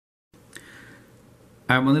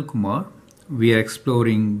I'm Anil Kumar. We are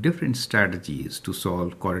exploring different strategies to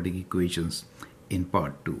solve quadratic equations in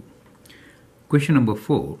part 2. Question number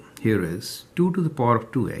 4 here is 2 to the power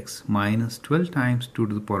of 2x minus 12 times 2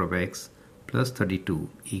 to the power of x plus 32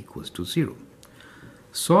 equals to 0.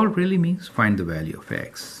 Solve really means find the value of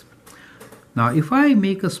x. Now if I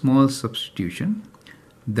make a small substitution,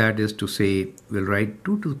 that is to say we'll write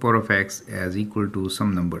 2 to the power of x as equal to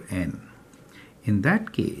some number n. In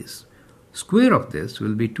that case, square of this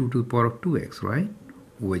will be 2 to the power of 2x, right?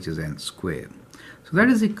 Which is n squared. So that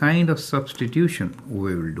is the kind of substitution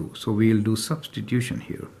we will do. So we will do substitution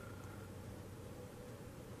here.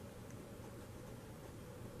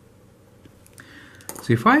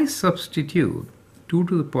 So if I substitute 2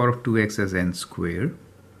 to the power of 2x as n squared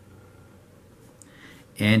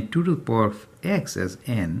and 2 to the power of x as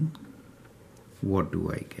n, what do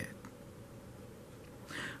I get?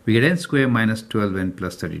 We get n squared minus 12n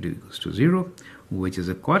plus 32 equals to 0, which is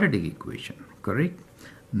a quadratic equation, correct?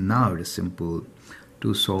 Now it is simple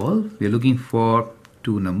to solve. We are looking for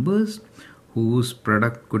two numbers whose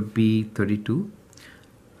product could be 32.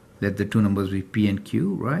 Let the two numbers be p and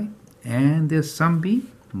q, right? And their sum be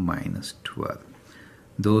minus 12.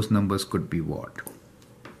 Those numbers could be what?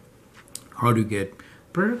 How do you get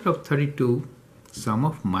product of 32, sum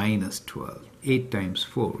of minus 12? 8 times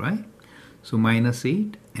 4, right? So minus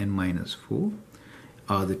 8 and minus 4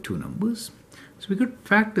 are the two numbers. So we could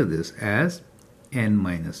factor this as n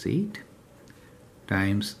minus 8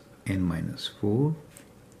 times n minus 4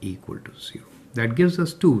 equal to 0. That gives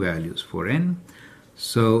us two values for n.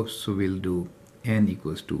 So we'll do n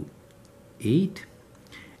equals to 8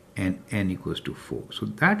 and n equals to 4. So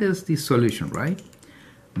that is the solution, right?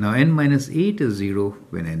 Now n minus 8 is 0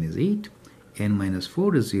 when n is 8. N minus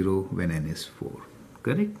 4 is 0 when n is 4.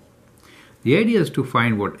 Correct? The idea is to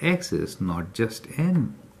find what x is, not just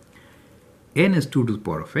n. N is 2 to the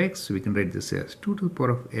power of x, so we can write this as 2 to the power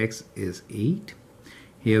of x is 8.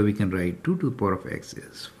 Here we can write 2 to the power of x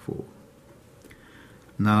is 4.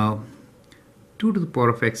 Now, 2 to the power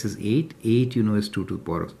of x is 8. 8 you know is 2 to the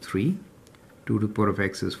power of 3. 2 to the power of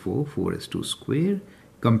x is 4. 4 is 2 squared.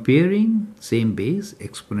 Comparing, same base,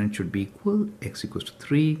 exponent should be equal. X equals to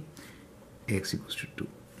 3, x equals to 2.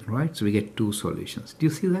 Right? So we get two solutions. Do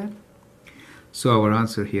you see that? So our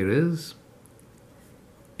answer here is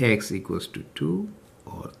x equals to 2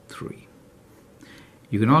 or 3.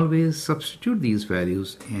 You can always substitute these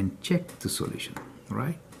values and check the solution,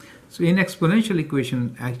 right? So in exponential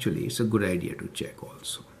equation, actually, it's a good idea to check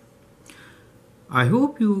also. I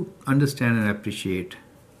hope you understand and appreciate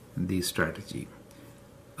this strategy.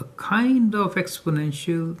 A kind of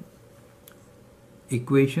exponential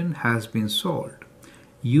equation has been solved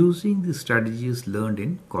using the strategies learned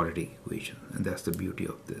in quadratic equation, and that's the beauty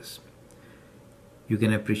of this. You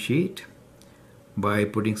can appreciate by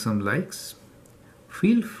putting some likes.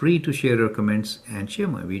 Feel free to share your comments and share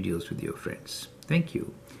my videos with your friends. Thank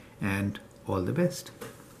you and all the best.